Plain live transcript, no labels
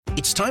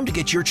It's time to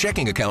get your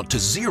checking account to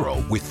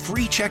zero with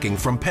free checking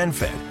from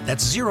PenFed.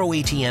 That's zero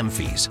ATM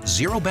fees,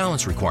 zero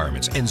balance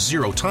requirements, and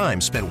zero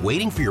time spent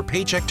waiting for your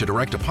paycheck to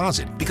direct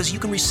deposit because you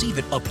can receive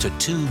it up to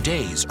 2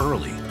 days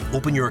early.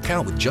 Open your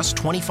account with just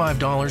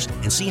 $25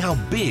 and see how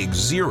big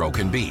zero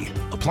can be.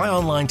 Apply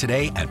online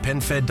today at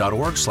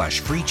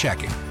PenFed.org/free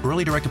checking.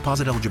 Early direct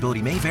deposit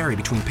eligibility may vary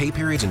between pay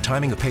periods and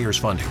timing of payers'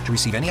 funding. To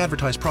receive any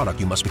advertised product,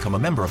 you must become a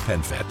member of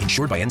PenFed,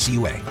 insured by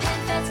NCUA.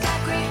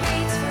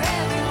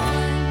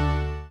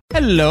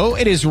 Hello,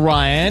 it is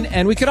Ryan,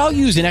 and we could all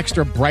use an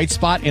extra bright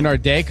spot in our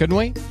day, couldn't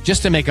we?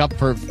 Just to make up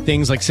for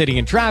things like sitting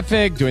in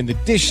traffic, doing the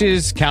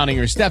dishes, counting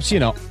your steps,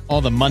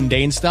 all the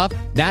mundane stuff.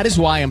 That is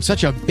why I'm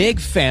such a big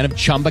fan of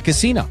Chumba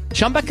Casino.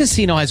 Chumba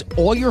Casino has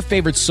all your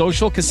favorite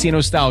social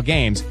casino-style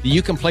games that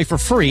you can play for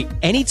free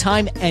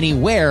anytime,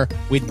 anywhere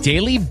with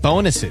daily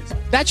bonuses.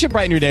 That should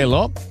brighten your day a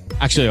little.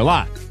 Actually, a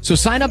lot. So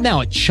sign up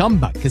now at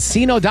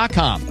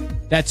ChumbaCasino.com.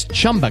 That's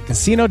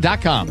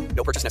ChumbaCasino.com.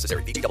 No purchase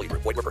necessary. VGW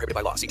Group. Void where prohibited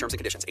by law. See terms and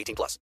conditions.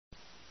 18+.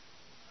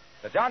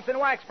 The Johnson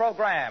Wax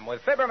Program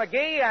with Fibber,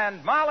 McGee,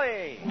 and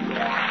Molly.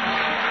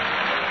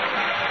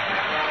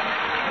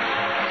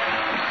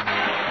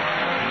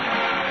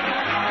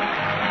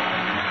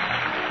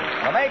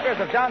 The makers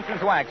of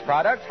Johnson's Wax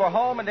products for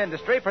home and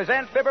industry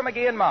present Fibber,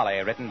 McGee, and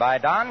Molly, written by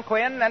Don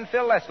Quinn and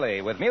Phil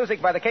Leslie, with music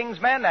by the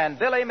Kingsmen and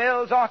Billy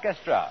Mills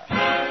Orchestra.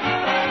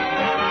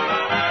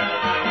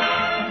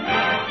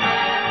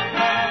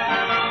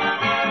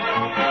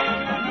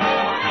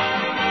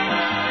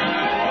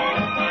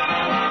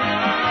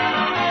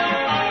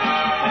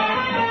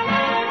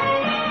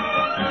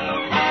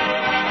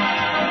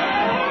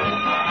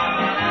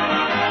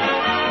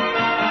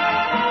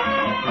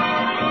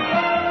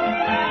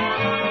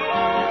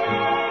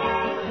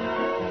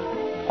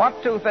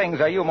 What two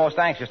things are you most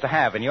anxious to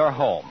have in your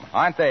home?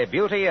 Aren't they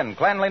beauty and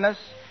cleanliness?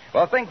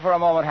 Well, think for a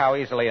moment how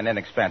easily and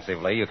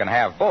inexpensively you can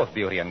have both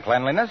beauty and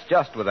cleanliness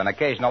just with an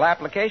occasional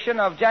application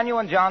of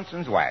genuine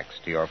Johnson's Wax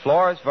to your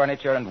floors,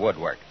 furniture, and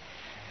woodwork.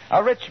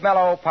 A rich,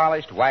 mellow,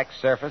 polished wax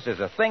surface is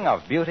a thing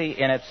of beauty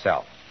in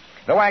itself.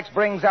 The wax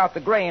brings out the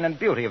grain and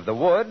beauty of the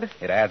wood.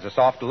 It adds a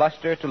soft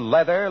luster to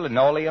leather,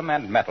 linoleum,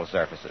 and metal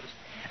surfaces.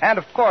 And,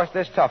 of course,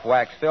 this tough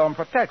wax film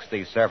protects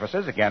these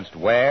surfaces against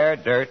wear,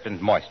 dirt,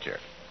 and moisture.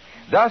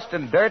 Dust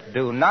and dirt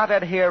do not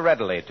adhere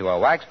readily to a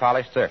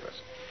wax-polished surface.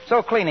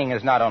 So cleaning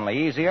is not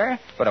only easier,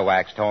 but a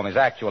waxed home is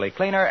actually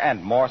cleaner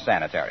and more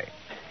sanitary.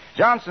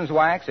 Johnson's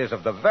Wax is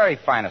of the very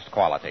finest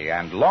quality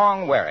and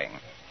long-wearing.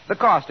 The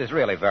cost is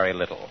really very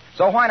little.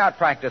 So why not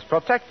practice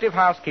protective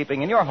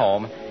housekeeping in your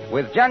home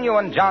with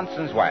genuine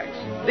Johnson's Wax?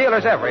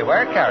 Dealers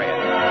everywhere carry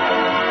it.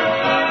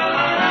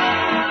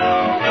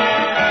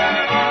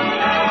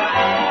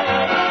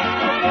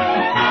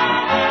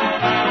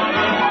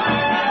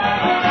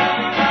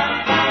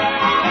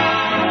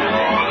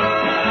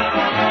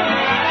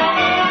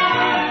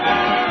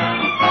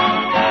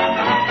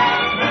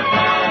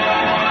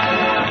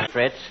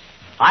 Fritz,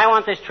 I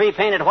want this tree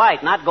painted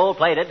white, not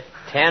gold-plated.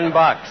 $10.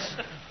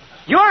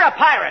 You're a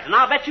pirate, and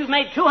I'll bet you've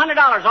made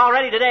 $200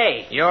 already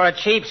today. You're a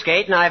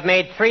cheapskate, and I've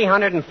made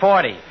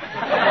 $340.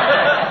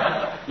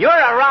 You're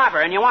a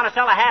robber, and you want to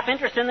sell a half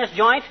interest in this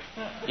joint?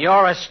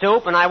 You're a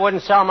stoop, and I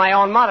wouldn't sell my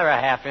own mother a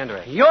half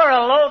interest. You're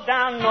a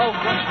low-down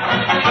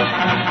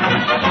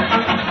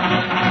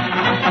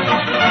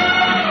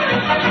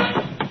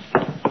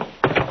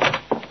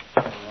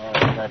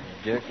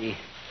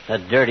no-good. The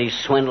dirty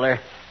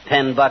swindler.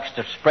 $10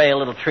 to spray a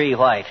little tree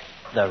white.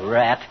 The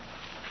rat.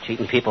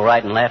 Cheating people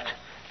right and left.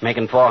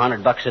 Making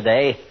 $400 a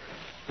day.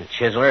 The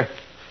chiseler.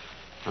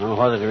 I don't know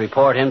whether to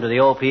report him to the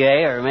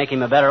OPA or make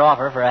him a better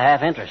offer for a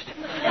half interest.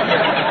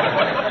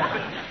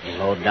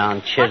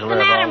 Low-down chiseler.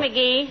 What's the matter,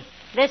 McGee?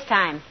 This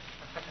time.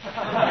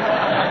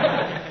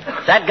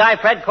 It's that guy,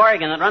 Fred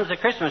Corrigan, that runs the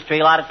Christmas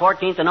tree lot at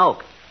 14th and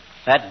Oak.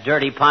 That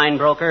dirty pine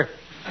broker.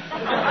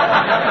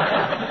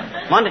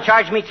 Wanted to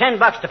charge me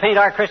 $10 to paint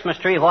our Christmas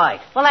tree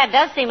white. Well, that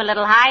does seem a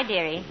little high,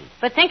 dearie.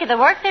 But think of the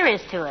work there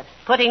is to it.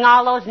 Putting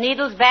all those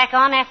needles back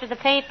on after the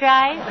paint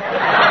dries.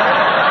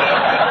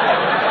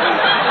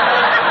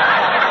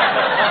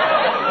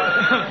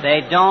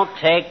 They don't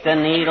take the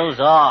needles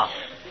off.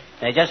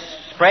 They just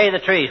spray the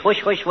trees.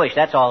 Whoosh, whoosh, whoosh.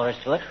 That's all there is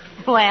to it.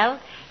 Well,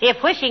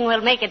 if wishing will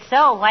make it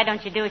so, why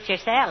don't you do it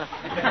yourself?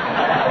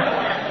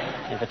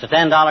 If it's a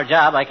 $10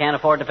 job, I can't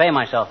afford to pay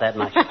myself that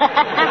much.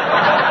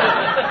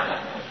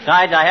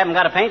 Besides, I haven't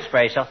got a paint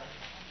spray, so...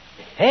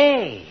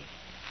 Hey,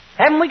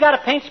 haven't we got a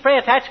paint spray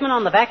attachment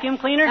on the vacuum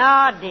cleaner?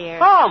 Oh, dear.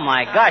 Oh,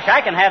 my gosh, I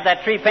can have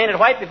that tree painted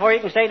white before you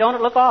can say, don't it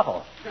look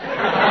awful?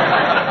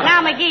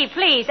 Now, McGee,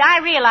 please, I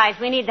realize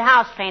we need the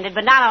house painted,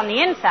 but not on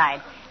the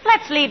inside.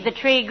 Let's leave the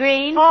tree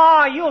green.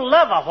 Oh, you'll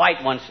love a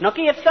white one,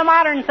 Snooky. It's the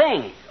modern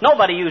thing.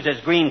 Nobody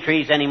uses green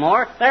trees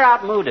anymore. They're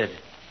outmoded.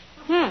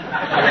 You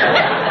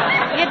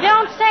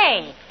don't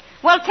say.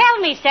 Well, tell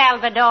me,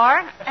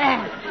 Salvador.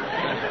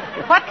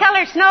 What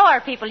color snow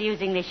are people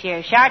using this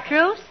year?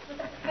 Chartreuse?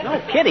 No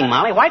kidding,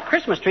 Molly. White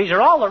Christmas trees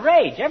are all the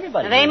rage.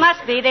 Everybody. They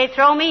must be. They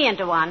throw me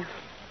into one.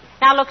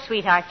 Now, look,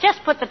 sweetheart,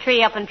 just put the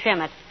tree up and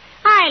trim it.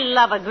 I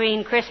love a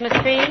green Christmas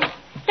tree.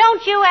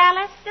 Don't you,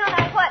 Alice? Don't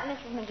I what,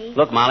 Mrs. McGee?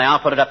 Look, Molly, I'll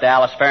put it up to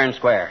Alice fair and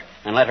square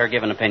and let her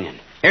give an opinion.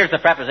 Here's the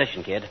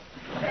proposition, kid.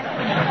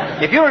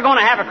 If you were going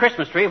to have a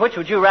Christmas tree, which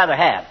would you rather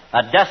have?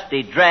 A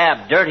dusty,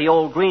 drab, dirty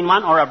old green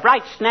one or a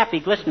bright, snappy,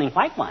 glistening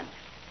white one?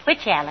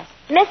 Which, Alice?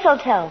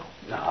 Mistletoe.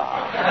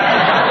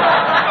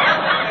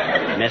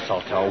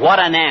 Mistletoe. What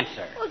an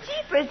answer. Well,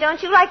 jeepers,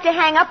 don't you like to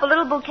hang up a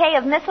little bouquet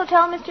of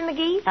mistletoe, Mr.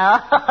 McGee?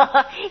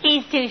 Oh,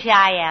 he's too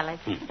shy, Alice.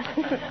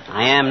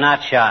 I am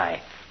not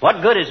shy.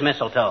 What good is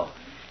mistletoe?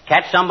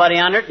 Catch somebody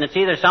under it, and it's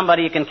either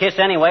somebody you can kiss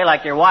anyway,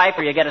 like your wife,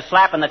 or you get a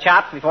slap in the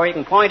chops before you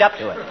can point up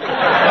to it.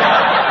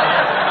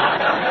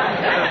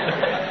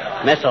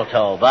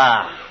 Mistletoe,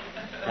 bah.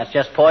 That's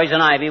just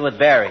poison ivy with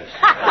berries.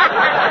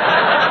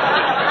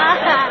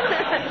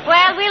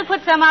 Well, we'll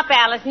put some up,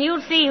 Alice, and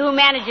you'll see who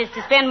manages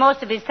to spend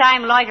most of his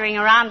time loitering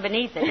around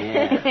beneath it.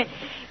 Yeah.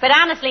 But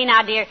honestly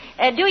now, dear,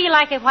 do you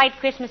like a white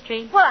Christmas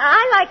tree? Well,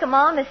 I like them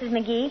all, Mrs.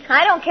 McGee.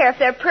 I don't care if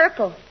they're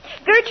purple.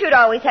 Gertrude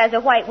always has a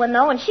white one,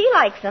 though, and she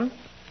likes them.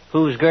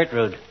 Who's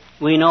Gertrude?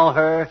 We know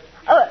her.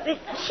 Oh,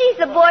 she's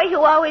the boy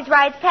who always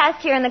rides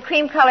past here in the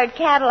cream-colored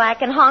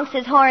Cadillac and honks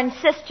his horn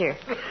sister.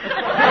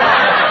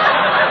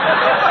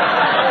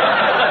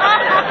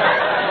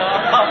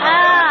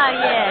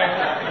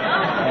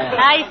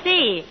 I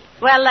see.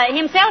 Well,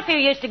 himself here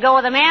used to go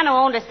with a man who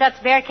owned a Stutz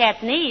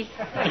Bearcat's niece.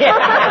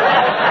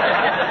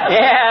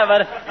 Yeah,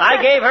 but I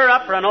gave her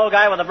up for an old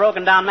guy with a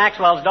broken-down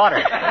Maxwell's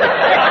daughter.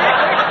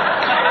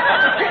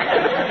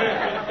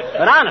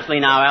 But honestly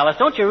now, Alice,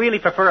 don't you really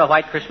prefer a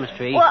white Christmas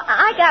tree? Well,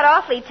 I got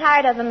awfully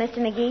tired of them, Mr.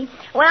 McGee.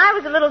 When I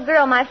was a little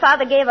girl, my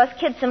father gave us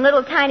kids some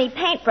little tiny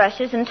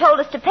paintbrushes and told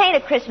us to paint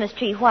a Christmas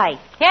tree white.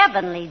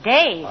 Heavenly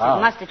days. Wow.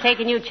 It must have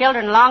taken you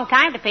children a long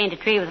time to paint a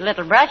tree with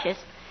little brushes.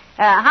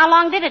 How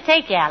long did it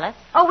take you, Alice?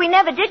 Oh, we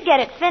never did get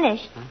it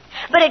finished.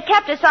 But it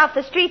kept us off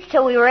the streets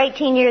till we were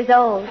 18 years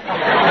old. Well,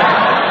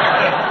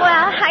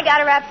 I got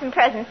to wrap some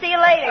presents. See you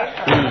later.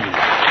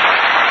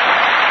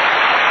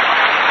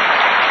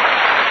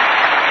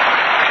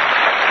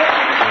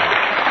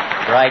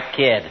 Bright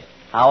kid.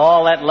 How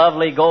all that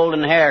lovely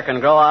golden hair can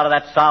grow out of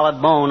that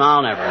solid bone,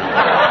 I'll never know.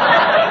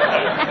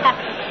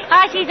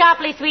 Oh, she's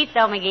awfully sweet,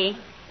 though, McGee.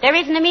 There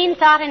isn't a mean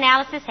thought in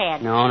Alice's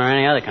head. No, nor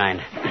any other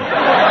kind.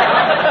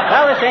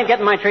 Well, this ain't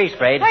getting my tree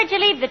sprayed. Where'd you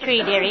leave the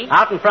tree, dearie?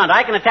 Out in front.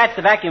 I can attach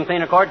the vacuum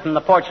cleaner cord from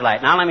the porch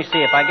light. Now, let me see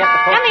if I get the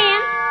porch... Come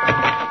in.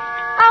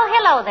 Oh,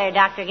 hello there,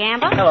 Dr.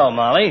 Gamble. Hello,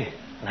 Molly.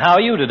 How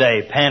are you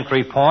today,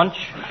 pantry paunch?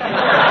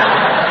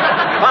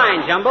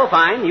 Fine, Jumbo,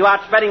 fine. You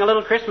out spreading a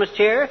little Christmas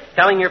cheer,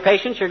 telling your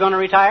patients you're going to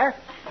retire?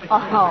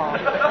 Oh.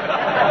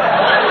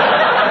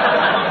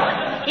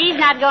 He's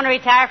not going to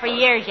retire for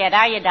years yet,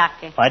 are you,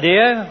 Doctor? My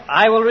dear,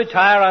 I will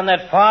retire on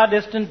that far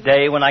distant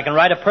day when I can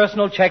write a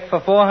personal check for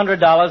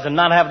 $400 and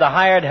not have the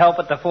hired help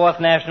at the Fourth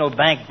National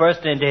Bank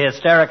burst into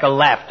hysterical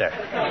laughter.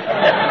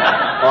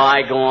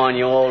 Why, go on,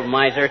 you old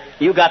miser.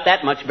 You got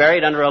that much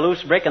buried under a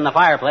loose brick in the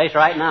fireplace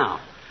right now.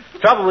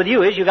 Trouble with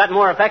you is you got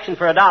more affection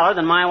for $1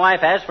 than my wife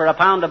has for a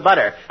pound of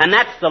butter. And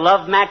that's the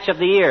love match of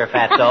the year,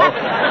 Fatso.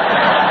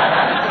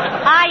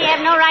 You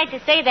have no right to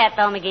say that,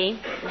 though, McGee.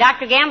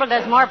 Dr. Gamble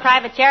does more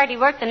private charity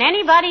work than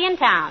anybody in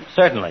town.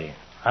 Certainly.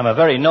 I'm a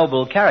very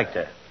noble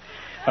character.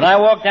 When I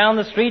walk down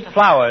the street,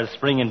 flowers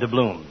spring into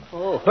bloom.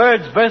 Oh.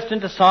 Birds burst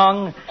into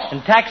song,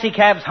 and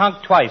taxicabs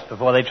honk twice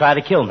before they try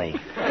to kill me.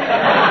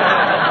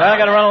 Well, I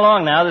got to run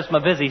along now. This is my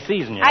busy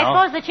season, you know. I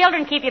suppose the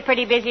children keep you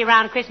pretty busy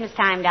around Christmas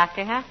time,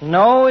 Doctor, huh?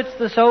 No, it's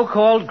the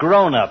so-called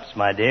grown-ups,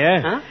 my dear.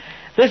 Huh?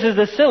 This is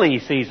the silly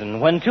season,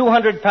 when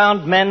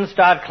 200-pound men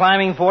start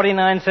climbing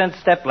 49-cent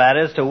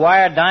stepladders to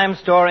wire dime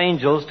store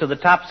angels to the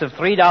tops of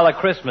 $3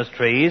 Christmas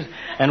trees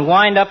and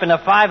wind up in a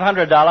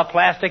 $500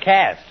 plastic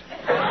cast.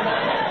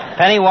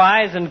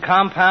 Penny-wise and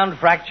compound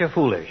fracture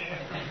foolish.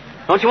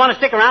 Don't you want to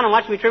stick around and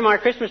watch me trim our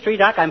Christmas tree,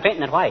 Doc? I'm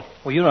painting it white.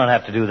 Well, you don't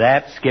have to do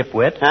that,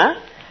 skipwit. Huh?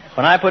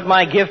 When I put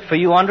my gift for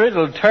you under it,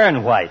 it'll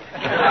turn white.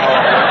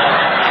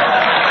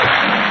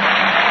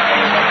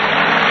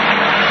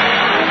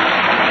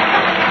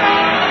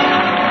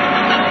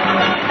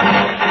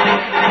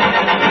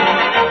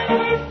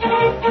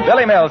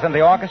 Billy Mills and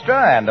the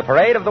orchestra and the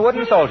parade of the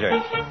wooden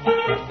soldiers.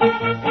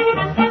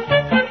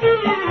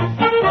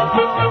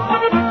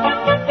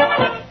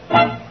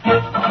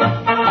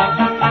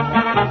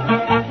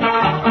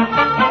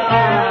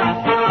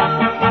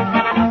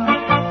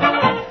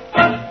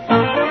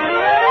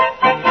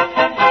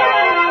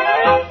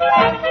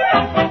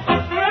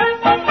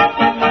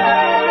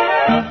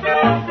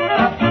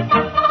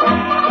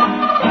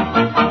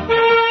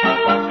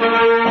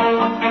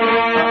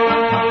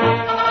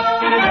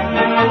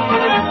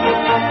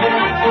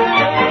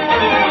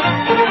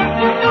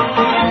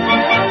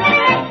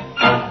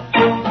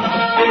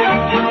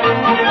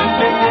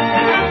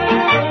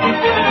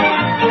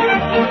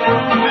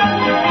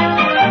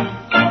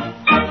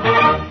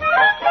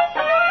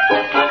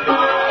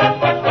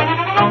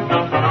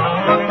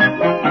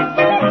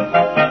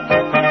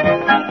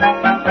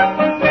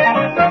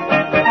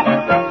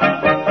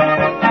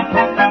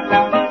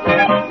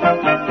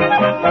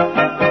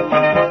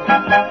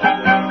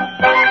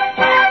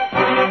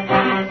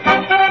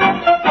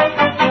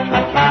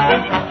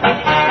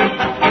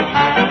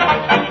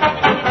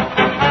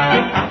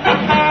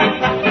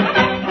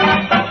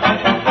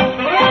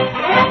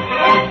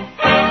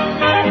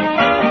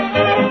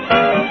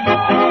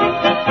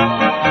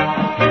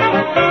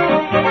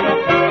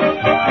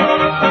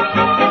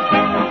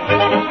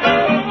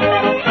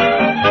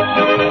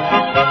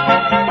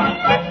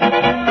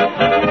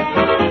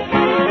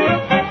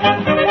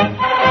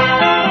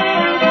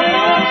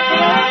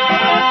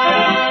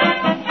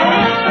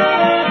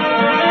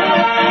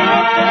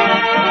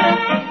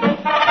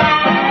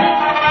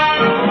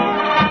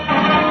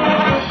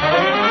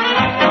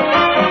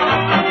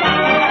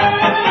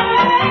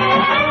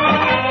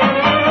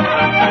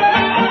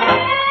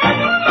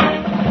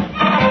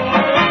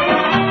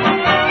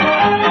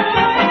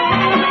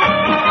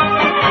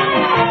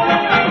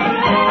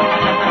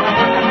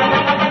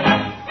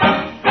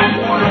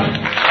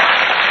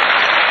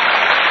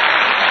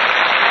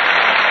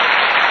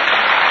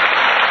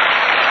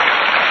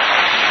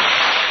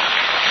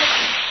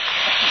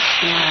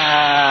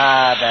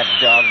 Ah, that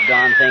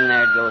doggone thing.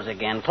 There it goes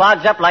again.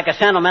 Clogs up like a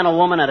sentimental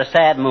woman at a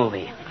sad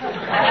movie.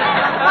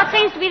 What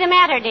seems to be the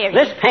matter, dearie?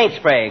 This paint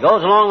spray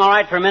goes along all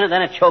right for a minute,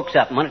 then it chokes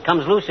up. And when it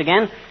comes loose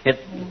again, it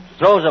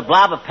throws a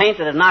blob of paint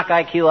that'd knock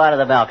IQ out of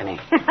the balcony.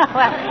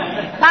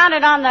 Well, found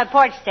it on the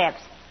porch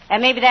steps.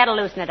 And maybe that'll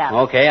loosen it up.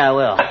 Okay, I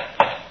will.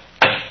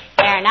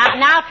 There,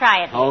 now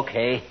try it.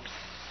 Okay.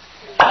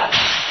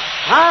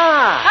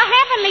 Ah! Oh,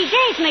 heavenly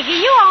days,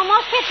 McGee. You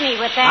almost hit me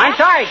with that. I'm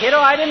sorry, kiddo.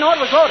 I didn't know it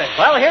was loaded.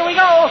 Well, here we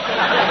go.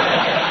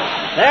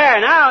 There,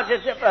 now.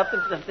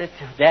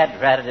 Dad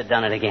ratted had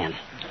done it again.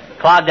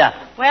 Clogged up.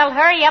 Well,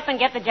 hurry up and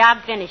get the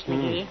job finished,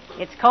 McGee.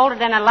 It's colder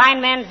than a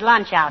lineman's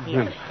lunch out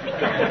here.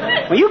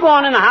 Well, you go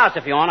on in the house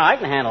if you want. I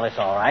can handle this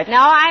all right. No,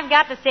 I've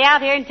got to stay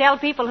out here and tell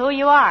people who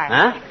you are.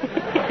 Huh?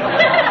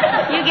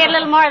 You get a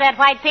little more of that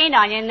white paint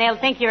on you, and they'll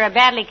think you're a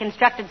badly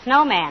constructed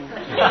snowman.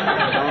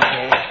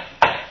 Okay.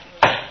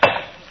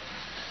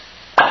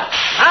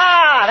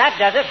 Ah, that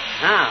does it.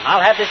 Now,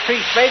 I'll have this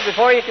tree sprayed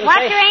before you can Watch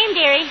say... your aim,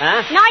 dearie.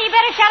 Huh? No, you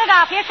better shut it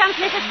off. Here comes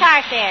Mrs.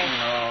 Carstairs.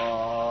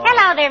 No.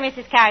 Hello there,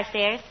 Mrs.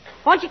 Carstairs.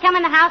 Won't you come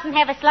in the house and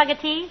have a slug of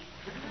tea?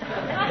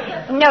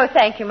 No,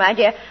 thank you, my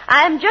dear.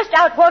 I'm just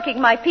out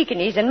walking my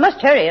Pekingese and must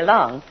hurry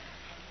along.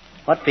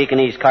 What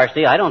Pekingese,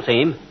 Carsty? I don't see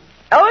him.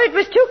 Oh, it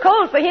was too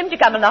cold for him to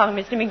come along,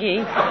 Mr.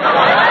 McGee.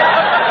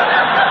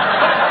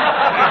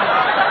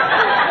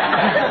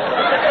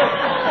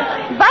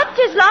 But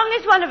as long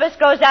as one of us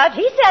goes out,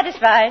 he's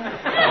satisfied.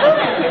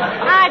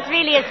 Ah, it's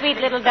really a sweet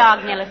little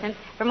dog, Millicent,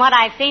 from what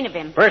I've seen of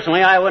him.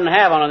 Personally, I wouldn't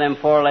have one of them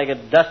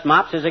four-legged dust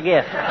mops as a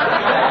gift.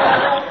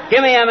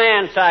 Give me a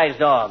man-sized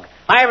dog.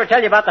 I ever tell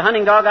you about the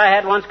hunting dog I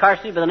had once,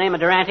 Carsty, by the name of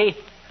Durante?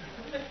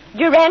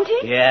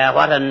 Durante? Yeah,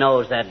 what a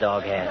nose that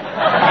dog had.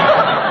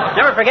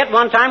 Never forget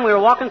one time we were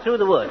walking through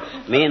the woods.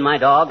 Me and my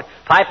dog,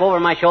 pipe over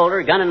my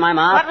shoulder, gun in my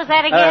mouth. What was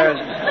that again?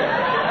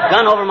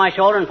 Gun over my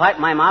shoulder and pipe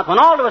in my mouth, when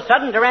all of a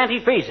sudden Durante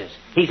freezes.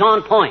 He's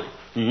on point.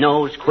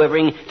 Nose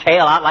quivering,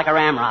 tail out like a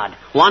ramrod.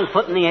 1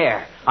 foot in the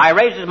air. I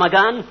raises my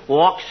gun,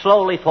 walks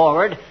slowly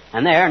forward,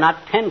 and there,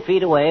 not 10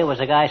 feet away, was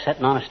a guy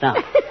sitting on a stump.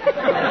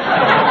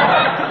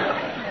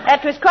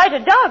 That was quite a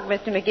dog,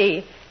 Mr.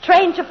 McGee.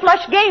 Trained to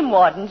flush game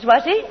wardens,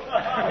 was he?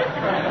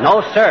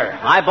 No, sir.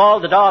 I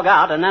bawled the dog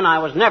out, and then I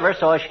was never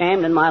so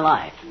ashamed in my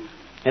life.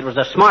 It was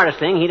the smartest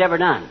thing he'd ever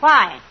done.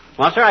 Why?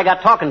 Well, sir, I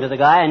got talking to the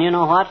guy, and you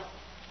know what?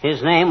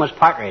 His name was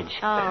Partridge.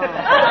 Oh.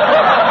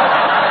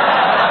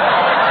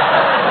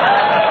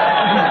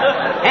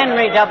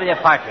 Henry W.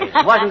 Partridge.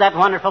 Wasn't that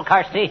wonderful,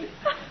 Carsty?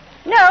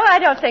 No, I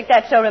don't think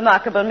that's so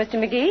remarkable, Mr.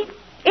 McGee.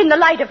 In the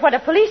light of what a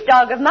police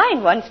dog of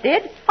mine once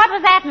did. What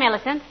was that,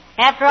 Millicent?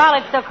 After all,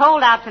 it's so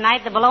cold out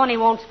tonight, the bologna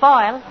won't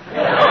spoil.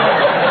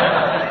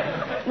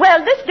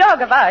 Well, this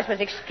dog of ours was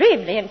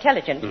extremely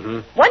intelligent.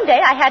 Mm-hmm. One day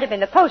I had him in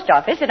the post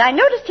office, and I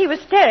noticed he was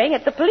staring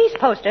at the police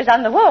posters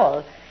on the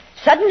wall.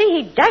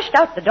 Suddenly he dashed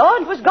out the door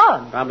and was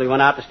gone. Probably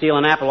went out to steal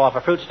an apple off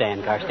a fruit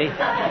stand, Carsty.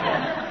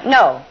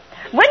 No.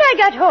 When I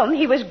got home,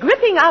 he was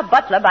gripping our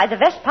butler by the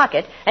vest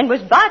pocket and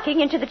was barking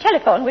into the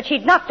telephone which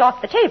he'd knocked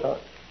off the table.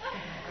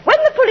 When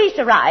the police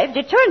arrived,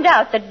 it turned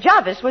out that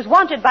Jarvis was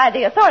wanted by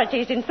the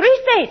authorities in 3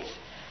 states.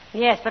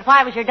 Yes, but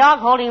why was your dog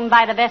holding him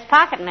by the vest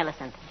pocket,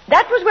 Millicent?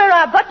 That was where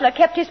our butler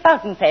kept his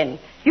fountain pen.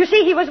 You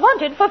see, he was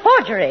wanted for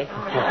forgery.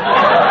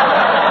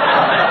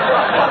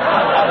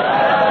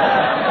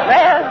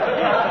 Well,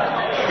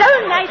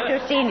 so nice to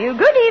have seen you.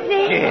 Good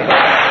evening.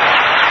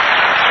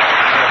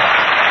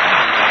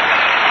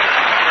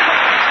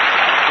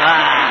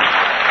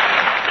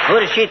 Who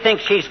does she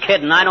think she's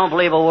kidding? I don't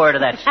believe a word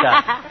of that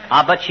stuff.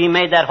 I'll bet she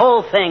made that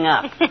whole thing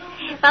up.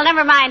 Well,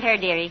 never mind her,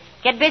 dearie.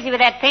 Get busy with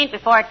that paint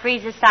before it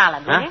freezes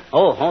solid, will you?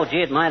 Oh,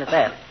 gee, it might at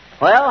that.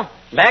 Well,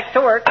 back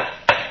to work. There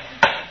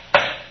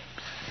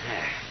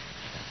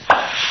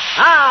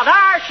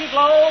she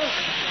blows.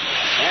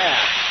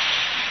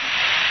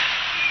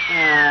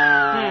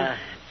 Yeah.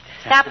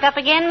 Stopped up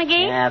again,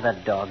 McGee? Yeah, the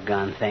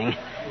doggone thing.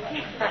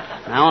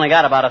 I only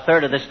got about a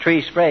third of this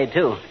tree sprayed,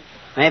 too.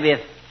 Maybe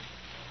if...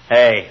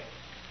 Hey.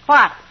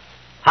 What?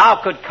 How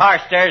could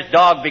Carstairs'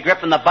 dog be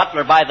gripping the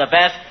butler by the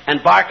vest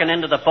and barking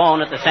into the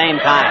phone at the same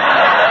time?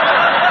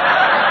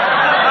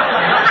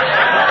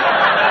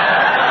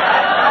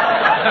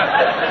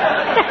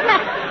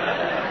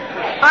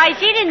 Why,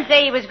 she didn't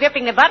say he was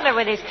gripping the butler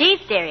with his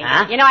teeth, dearie.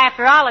 Huh? You know,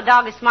 after all, a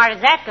dog as smart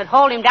as that could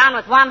hold him down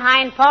with one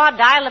hind paw,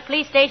 dial the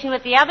police station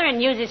with the other,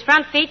 and use his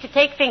front feet to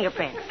take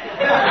fingerprints.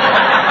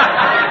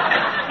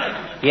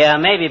 Yeah,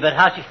 maybe, but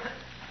how she...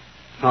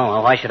 Oh,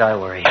 well, why should I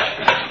worry?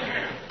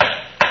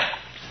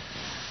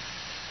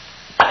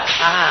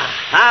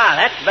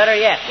 That's better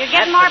yet. You're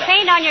getting more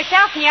paint on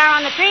yourself than you are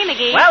on the tree,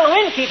 McGee. Well, the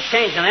wind keeps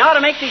changing. They ought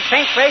to make these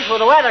paint sprays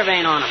with a weather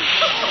vane on them.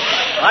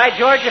 By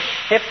George,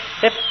 hip.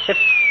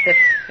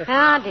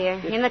 Oh, dear.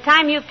 In the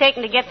time you've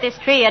taken to get this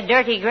tree a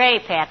dirty gray,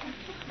 Pet,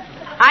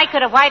 I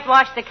could have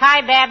whitewashed the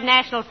Kaibab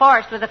National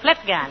Forest with a flip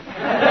gun.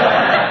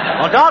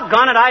 Well,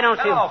 doggone it, I don't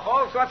see... Hello,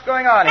 folks. What's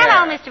going on here?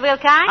 Hello, Mr.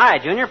 Wilcox. Hi,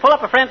 Junior. Pull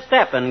up a front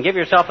step and give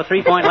yourself a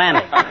 3-point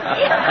landing.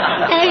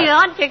 You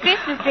want your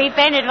Christmas tree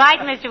painted white,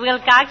 Mr.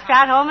 Wilcox?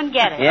 Trot home and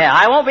get it. Yeah,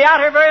 I won't be out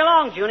here very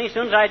long, Junie. As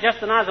soon as I adjust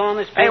the nozzle on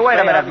this paint... Hey, wait a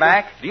spray, minute,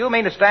 Mac. Do you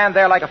mean to stand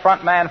there like a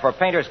front man for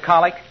painter's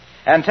colic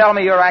and tell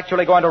me you're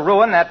actually going to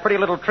ruin that pretty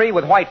little tree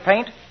with white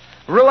paint?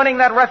 Ruining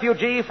that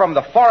refugee from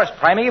the forest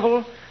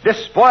primeval?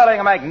 Despoiling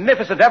a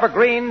magnificent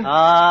evergreen?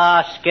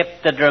 Ah,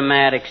 skip the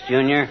dramatics,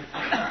 Junior.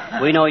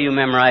 We know you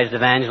memorized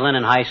Evangeline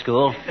in high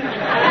school.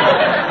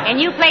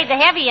 And you played the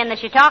heavy in the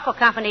Chautauqua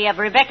Company of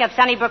Rebecca of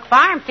Sunnybrook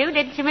Farm, too,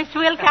 didn't you, Mr.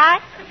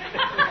 Wilcox?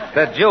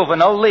 The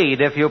juvenile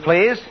lead, if you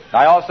please.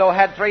 I also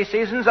had 3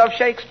 seasons of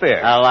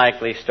Shakespeare. A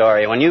likely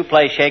story. When you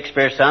play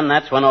Shakespeare, son,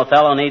 that's when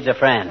Othello needs a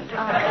friend.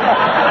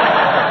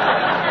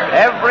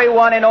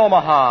 Everyone in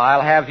Omaha,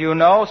 I'll have you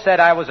know, said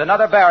I was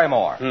another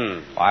Barrymore.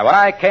 Why, when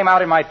I came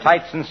out in my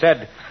tights and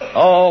said,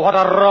 "Oh, what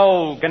a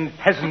rogue and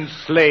peasant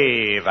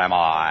slave am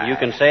I." You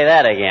can say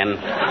that again.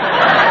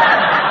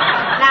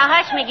 Now,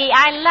 hush, McGee.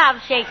 I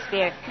love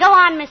Shakespeare. Go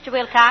on, Mr.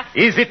 Wilcox.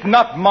 Is it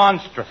not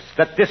monstrous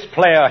that this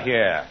player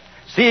here,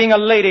 seeing a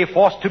lady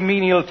forced to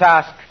menial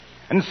task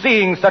and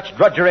seeing such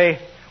drudgery,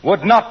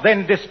 would not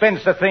then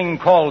dispense a thing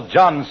called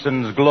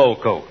Johnson's glow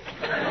coat?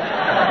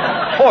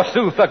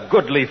 Forsooth, a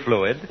goodly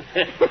fluid,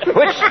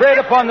 which spread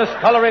upon the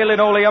scullery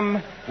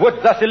linoleum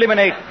would thus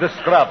eliminate the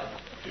scrub.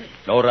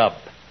 No rub,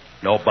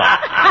 no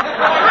bump.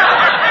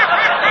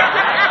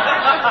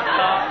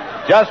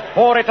 Just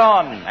pour it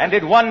on, and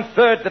in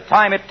 1/3 the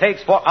time it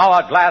takes for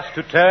our glass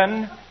to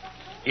turn,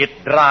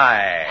 it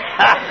dry.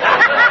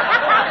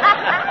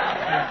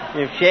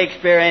 If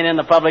Shakespeare ain't in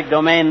the public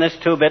domain, this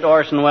 2-bit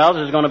Orson Welles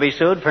is going to be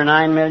sued for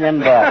 $9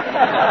 million.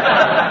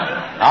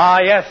 Ah,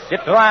 yes,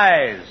 it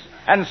dries,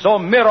 and so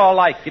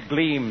mirror-like it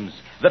gleams.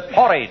 The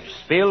porridge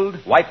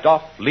spilled, wiped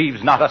off,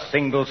 leaves not a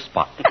single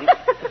spot.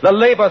 The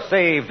labor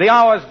saved, the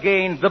hours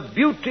gained, the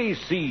beauty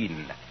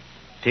seen.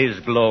 'Tis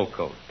glow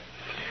coat.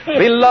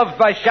 Beloved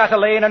by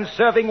chatelaine and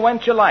serving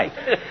wench alike.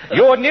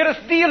 Your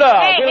nearest dealer.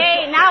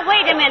 Hey, now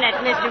wait a minute,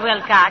 Mr.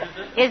 Wilcox.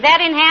 Is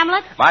that in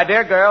Hamlet? My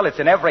dear girl, it's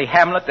in every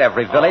hamlet,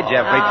 every village,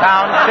 every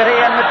town, city,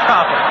 and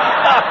metropolis.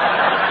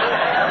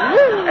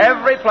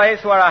 Every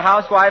place where a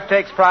housewife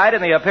takes pride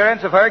in the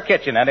appearance of her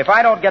kitchen. And if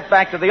I don't get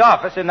back to the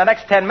office in the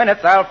next 10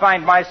 minutes, I'll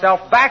find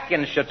myself back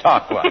in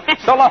Chautauqua.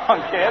 So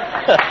long, kid.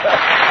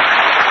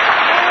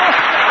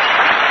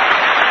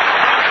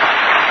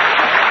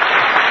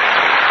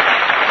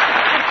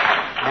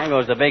 There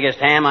goes the biggest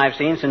ham I've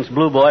seen since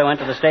Blue Boy went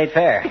to the state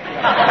fair.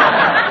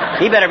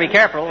 He better be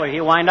careful or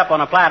he'll wind up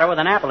on a platter with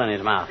an apple in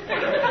his mouth.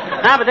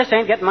 Now, but this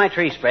ain't getting my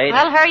tree sprayed.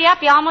 Well, hurry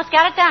up. You almost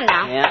got it done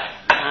now. Yeah.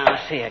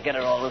 Let's see. I get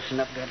her all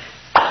loosened up good.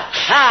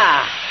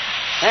 Ah,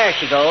 there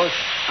she goes.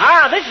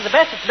 Ah, this is the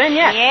best it's been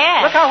yet.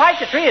 Yeah. Look how white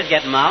the tree is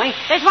getting, Molly.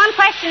 There's one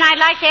question I'd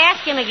like to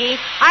ask you, McGee.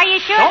 Are you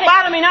sure Don't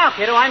bother me now,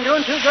 kiddo. I'm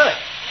doing too good.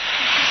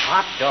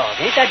 Hot dog.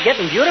 Ain't that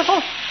getting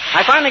beautiful?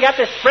 I finally got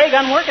this spray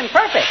gun working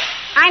perfect.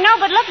 I know,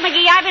 but look,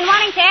 McGee, I've been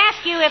wanting to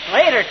ask you if...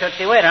 Later,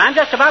 Tootsie, waiter. I'm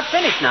just about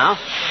finished now.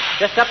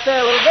 Just up there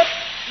a little bit.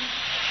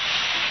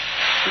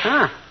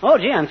 Oh,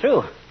 gee, I'm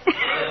through.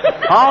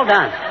 All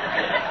done.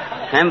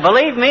 And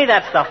believe me,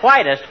 that's the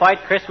whitest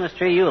white Christmas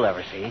tree you'll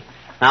ever see.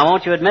 Now,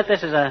 won't you admit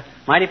this is a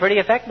mighty pretty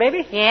effect,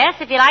 baby?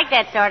 Yes, if you like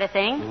that sort of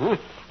thing. Mm-hmm.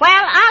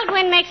 Well, I'll go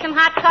and make some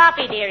hot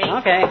coffee, dearie.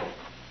 Okay.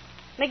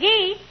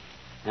 McGee,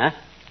 Huh?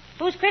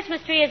 whose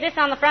Christmas tree is this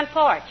on the front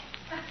porch?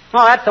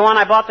 Oh, that's the one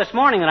I bought this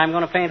morning that I'm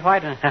going to paint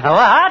white.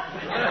 What?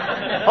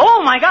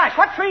 Oh, my gosh,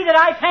 what tree did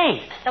I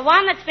paint? The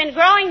one that's been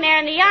growing there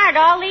in the yard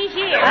all these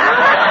years.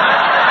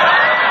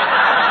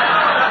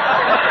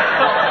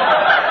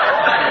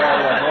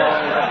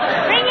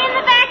 Bring in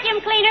the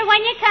vacuum cleaner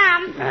when you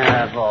come.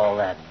 Of all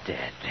that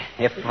dead.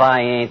 If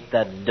I ain't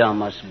the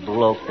dumbest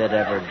bloke that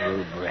ever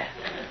drew breath.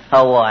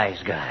 A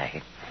wise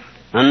guy.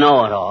 A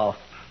know-it-all.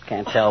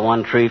 Can't tell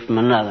one tree from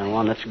another,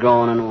 one that's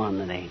growing and one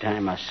that ain't.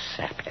 I'm a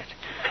saphead.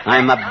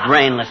 I'm a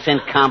brainless,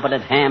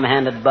 incompetent,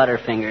 ham-handed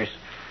butterfingers.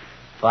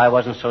 If I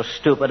wasn't so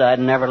stupid, I'd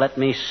never let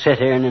me sit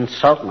here and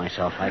insult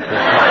myself like this.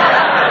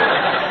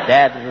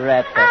 Dad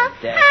rat the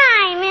dad.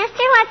 Hi,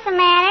 mister. What's the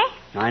matter?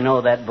 I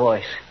know that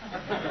voice.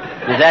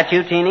 Is that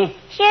you, Teeny?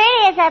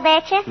 Sure is, I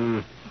betcha.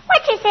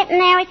 What you sitting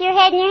there with your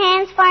head in your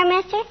hands for,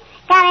 mister?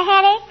 Got a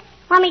headache?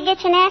 Want me to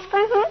get you an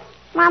aspirin,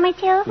 Want me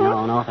to,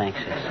 No, thanks,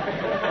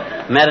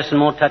 sis. Medicine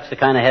won't touch the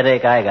kind of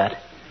headache I got.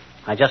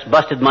 I just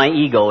busted my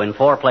ego in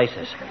 4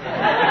 places.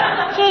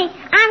 Gee,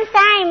 I'm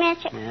sorry,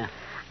 mister. Yeah.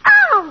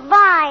 Oh,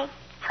 boy.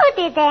 Who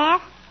did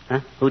that? Huh?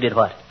 Who did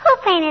what? Who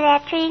painted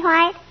that tree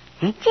white?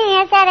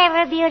 Gee, is that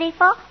ever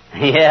beautiful?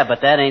 Yeah,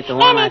 but that ain't the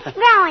one And it's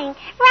growing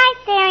right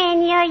there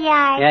in your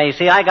yard. Yeah, you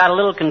see, I got a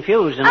little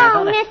confused and I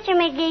Oh, thought... Mr.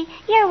 McGee,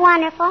 you're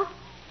wonderful.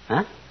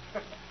 Huh?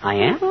 I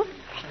am?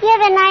 You're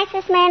the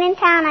nicest man in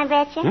town, I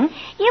bet you.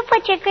 You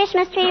put your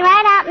Christmas tree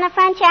right out in the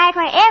front yard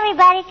where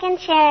everybody can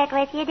share it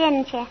with you,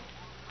 didn't you?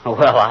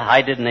 Well,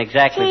 I didn't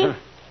exactly... Gee,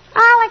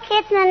 all the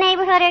kids in the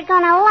neighborhood are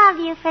going to love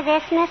you for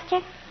this,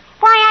 mister.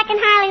 Boy, I can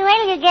hardly wait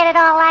till you get it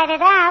all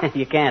lighted up.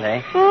 You can't,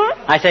 eh?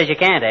 Hmm? I says you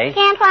can't, eh?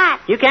 Can't what?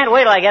 You can't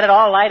wait till I get it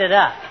all lighted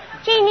up.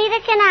 Gee, neither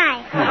can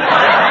I.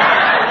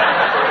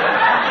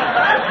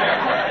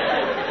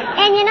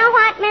 And you know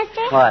what,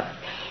 mister? What?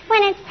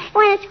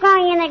 When it's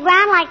growing in the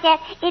ground like that,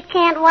 it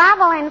can't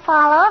wobble and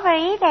fall over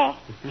either.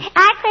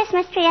 Our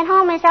Christmas tree at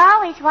home is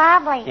always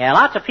wobbly. Yeah,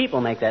 lots of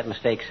people make that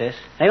mistake, sis.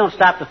 They don't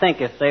stop to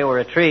think if they were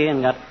a tree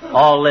and got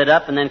all lit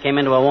up and then came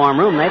into a warm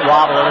room, they'd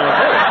wobble a little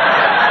too.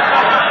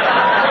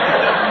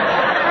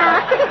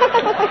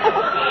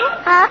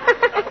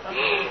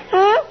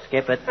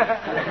 Skip it.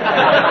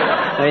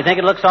 So you think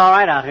it looks all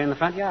right out here in the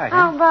front yard,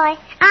 huh? Oh, boy.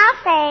 I'll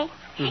say.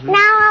 Mm-hmm.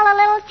 Now all the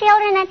little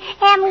children that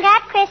haven't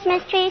got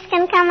Christmas trees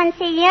can come and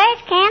see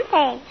yours, can't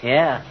they?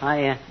 Yeah,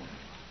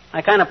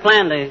 I kind of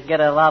plan to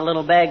get a lot of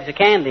little bags of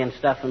candy and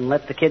stuff and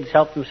let the kids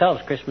help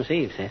themselves Christmas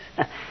Eve, sis.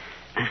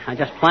 I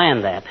just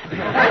planned that.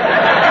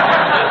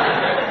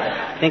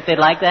 Think they'd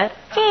like that?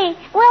 Gee,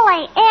 will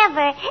they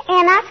ever?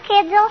 And us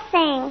kids will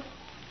sing.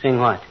 Sing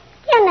what?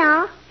 You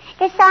know,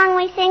 the song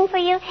we sing for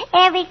you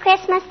every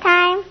Christmas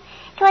time.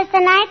 'Twas the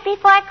night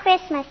before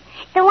Christmas,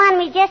 the one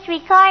we just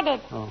recorded.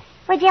 Oh.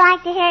 Would you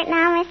like to hear it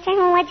now, mister?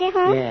 Would you?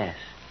 Yes.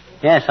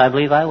 Yes, I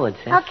believe I would,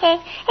 sis. Okay.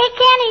 Hey,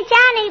 Kenny,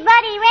 Johnny,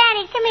 Buddy,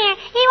 Randy, come here.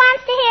 He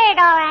wants to hear it,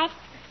 all right.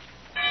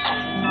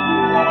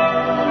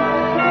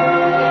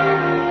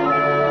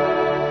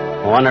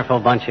 A wonderful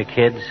bunch of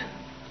kids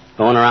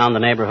going around the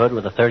neighborhood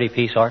with a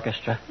 30-piece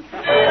orchestra.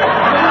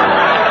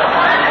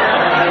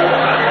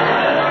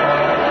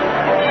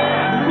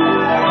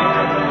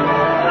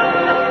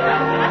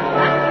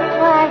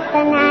 Was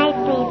the night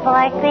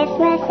before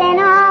Christmas and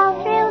all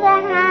through the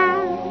house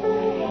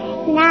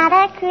not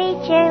a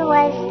creature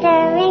was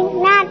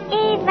stirring, not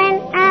even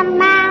a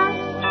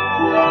mouse.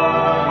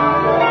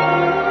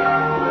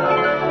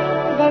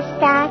 The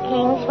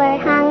stockings were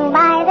hung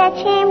by the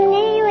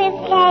chimney with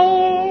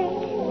care,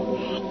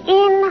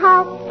 in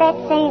hope that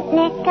St.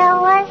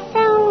 Nicholas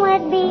soon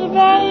would be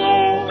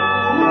there.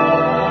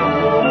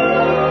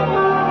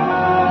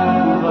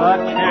 The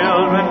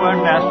children were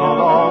nestled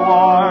all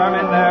warm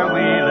in their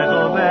wee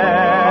little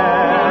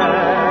beds,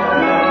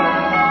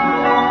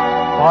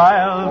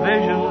 while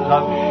visions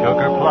of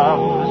sugar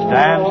plums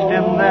danced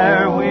in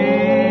their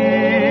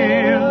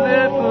wee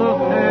little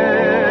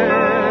heads.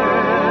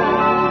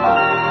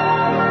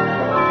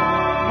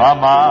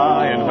 Mama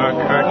in her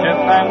kerchief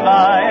and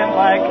I in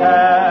my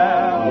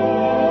cap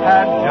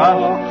had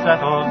just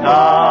settled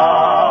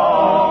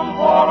down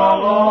for a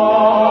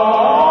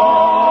long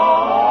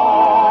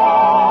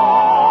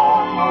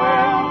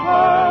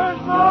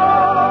winter's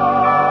night.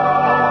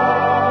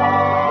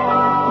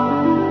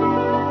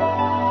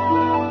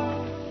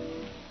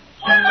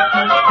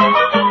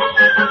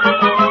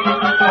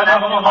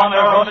 Down along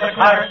there rode the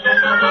clatter.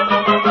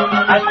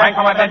 I sprang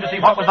from my bed to see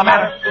what was the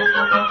matter.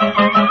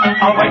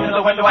 Away to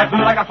the window I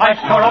flew like a flash,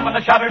 tore open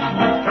the shutters,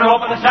 threw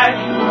open the sash.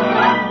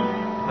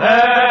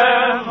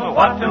 Then,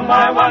 what to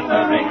my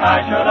wondering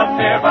eye should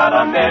appear but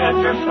a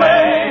miniature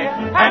sleigh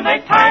and a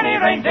tiny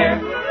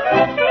reindeer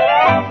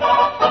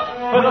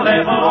with a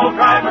little old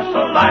driver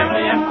so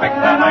lively and quick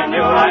that I knew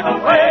right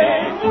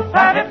away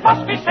that it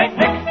must be St.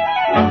 Nick.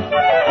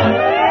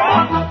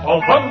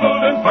 All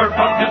bundled in fur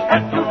from his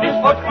head to his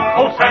foot,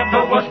 old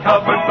Santa was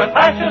covered with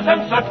ashes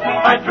and soot.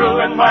 I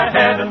drew in my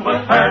head and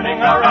was turning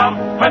around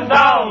when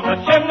down the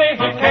chimney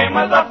he came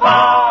with a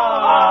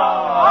bow.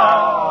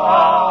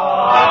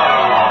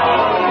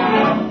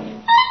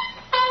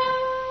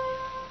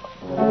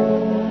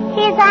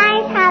 His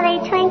eyes, how they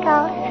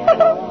twinkled.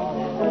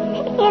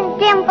 His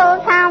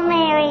dimples, how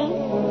merry.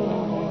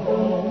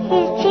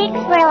 His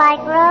cheeks were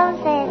like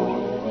roses.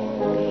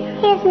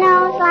 His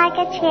nose like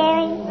a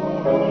cherry.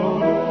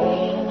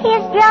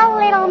 His droll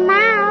little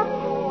mouth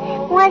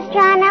was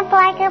drawn up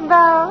like a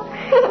bow.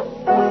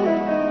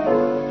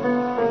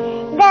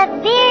 The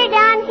beard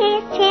on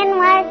his chin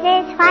was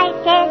as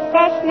white as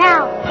the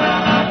snow.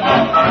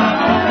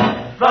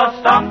 The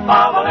stump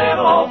of a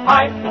little old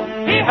pipe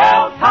he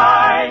held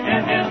tight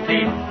in his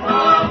teeth,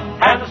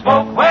 and the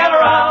smoke went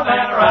around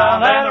and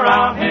around and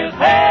around his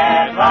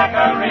head like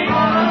a wreath.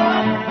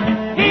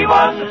 He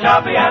was so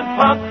chubby and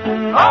plump,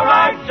 a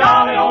right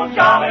jolly old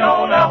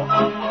elf.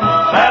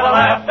 Then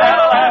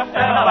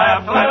I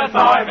laughed when I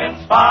saw him in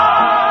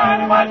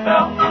spite of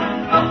myself.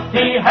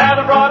 He had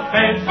a broad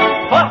face,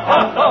 and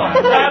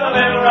a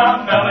little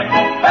round belly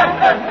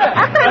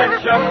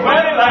that shook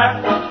when he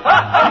laughed,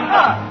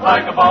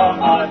 like a bowl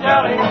full of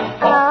jelly.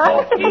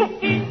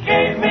 He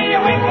gave me a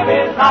wink of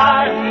his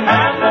eye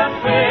and a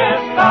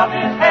twist of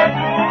his head,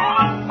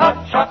 a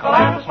chuckle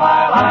and a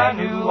smile. I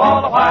knew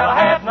all the while I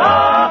had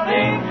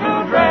nothing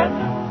to dread.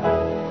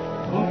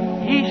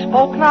 He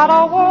spoke not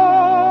a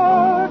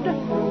word,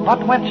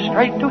 but went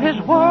straight to his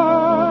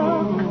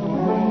work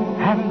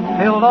and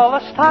filled all the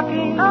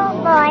stockings. Oh,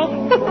 boy.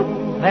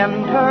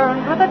 Then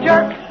turned with a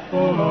jerk,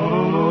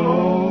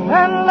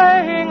 and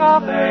laying a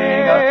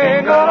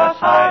finger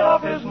aside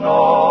of his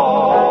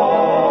nose,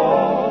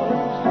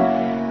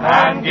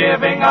 and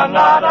giving a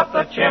nod up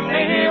the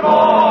chimney he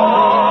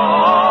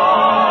rolled.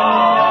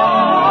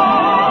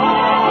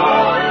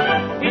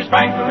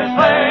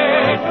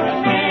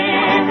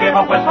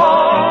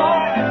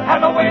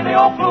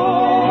 all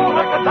flew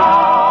like the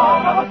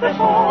down of a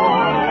thistle.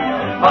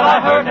 But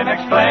I heard him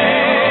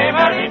exclaim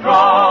as he drove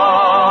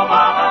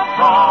on the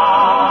side,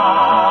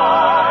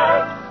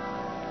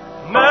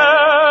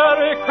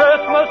 Merry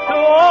Christmas to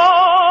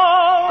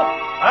all,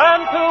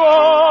 and to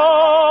all,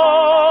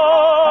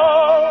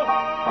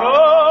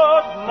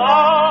 good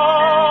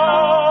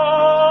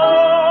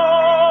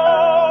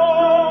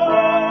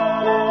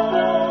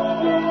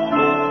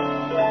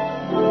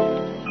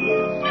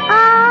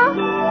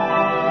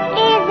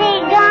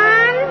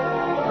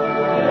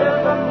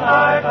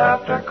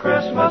after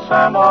Christmas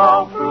and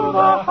all through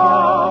the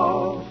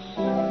house,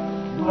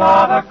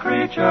 not a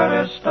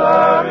creature is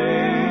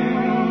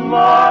stirring,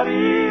 not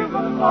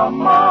even a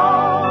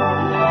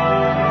mouse.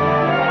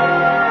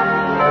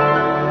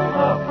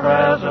 The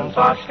presents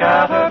are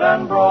scattered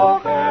and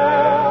broken,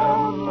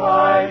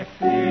 I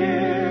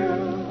fear,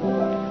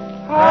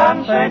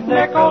 and St.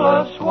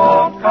 Nicholas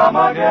won't come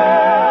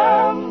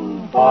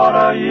again for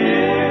a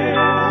year.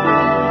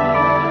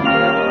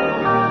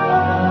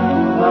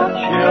 The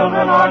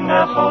children are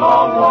nestled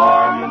all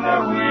warm in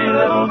their wee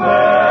little beds,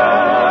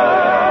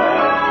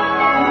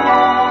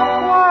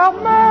 while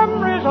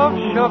memories of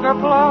sugar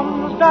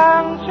plums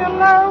dance in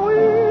their wee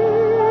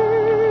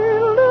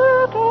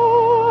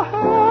little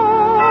heads.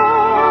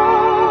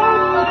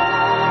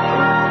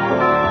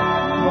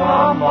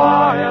 Mama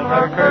in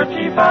her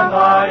kerchief and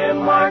I in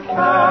my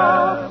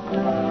cap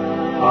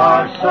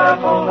are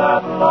settled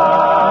at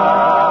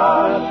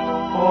last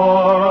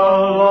for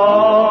a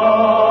long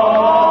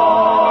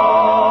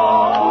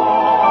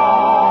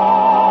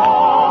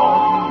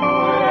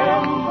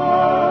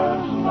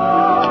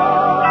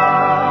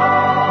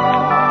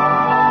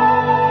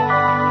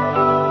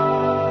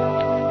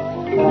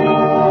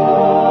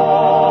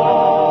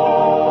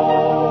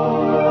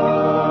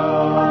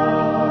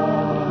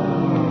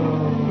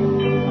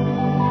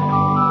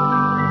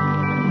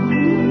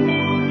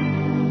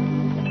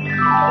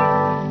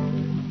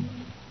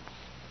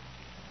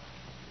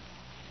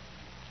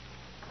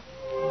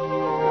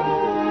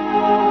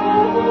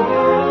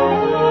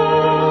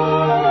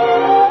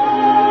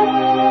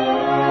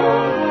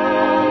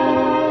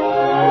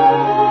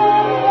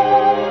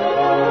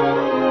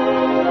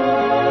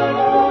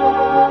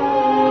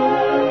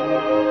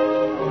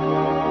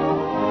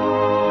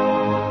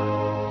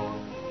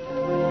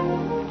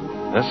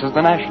This is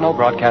the National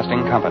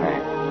Broadcasting Company.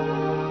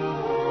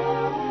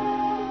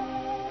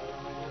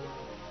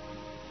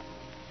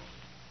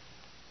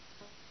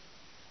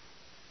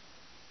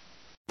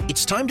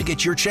 It's time to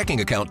get your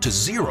checking account to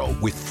zero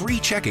with free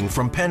checking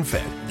from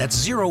PenFed. That's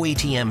zero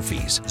ATM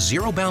fees,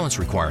 zero balance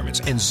requirements,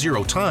 and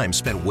zero time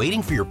spent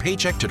waiting for your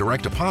paycheck to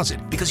direct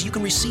deposit because you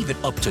can receive it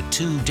up to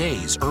 2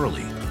 days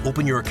early.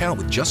 Open your account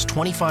with just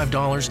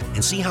 $25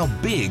 and see how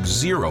big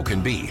zero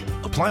can be.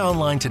 Apply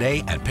online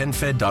today at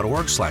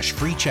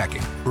PenFed.org/free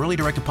checking. Early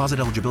direct deposit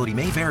eligibility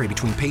may vary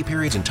between pay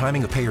periods and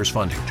timing of payers'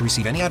 funding. To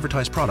receive any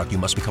advertised product, you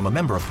must become a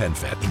member of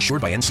PenFed,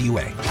 insured by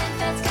NCUA.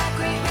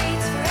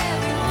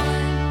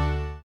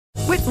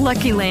 With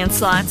Lucky Land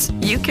Slots,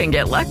 you can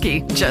get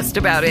lucky just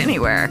about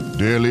anywhere.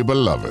 Dearly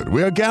beloved,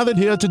 we are gathered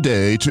here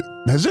today to...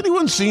 Has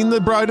anyone seen the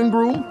bride and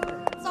groom?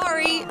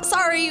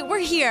 Sorry, we're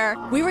here.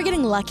 We were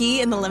getting lucky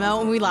in the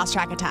limo and we lost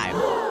track of time.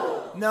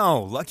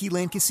 No, Lucky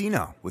Land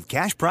Casino, with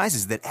cash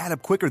prizes that add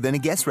up quicker than a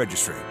guest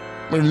registry.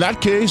 In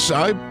that case,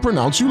 I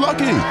pronounce you lucky.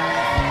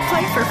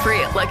 Play for free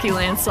at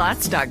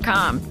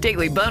LuckyLandSlots.com.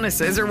 Daily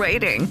bonuses are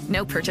waiting.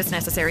 No purchase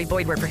necessary.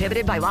 Void where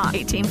prohibited by law.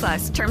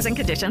 18+. Terms and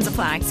conditions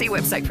apply. See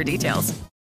website for details.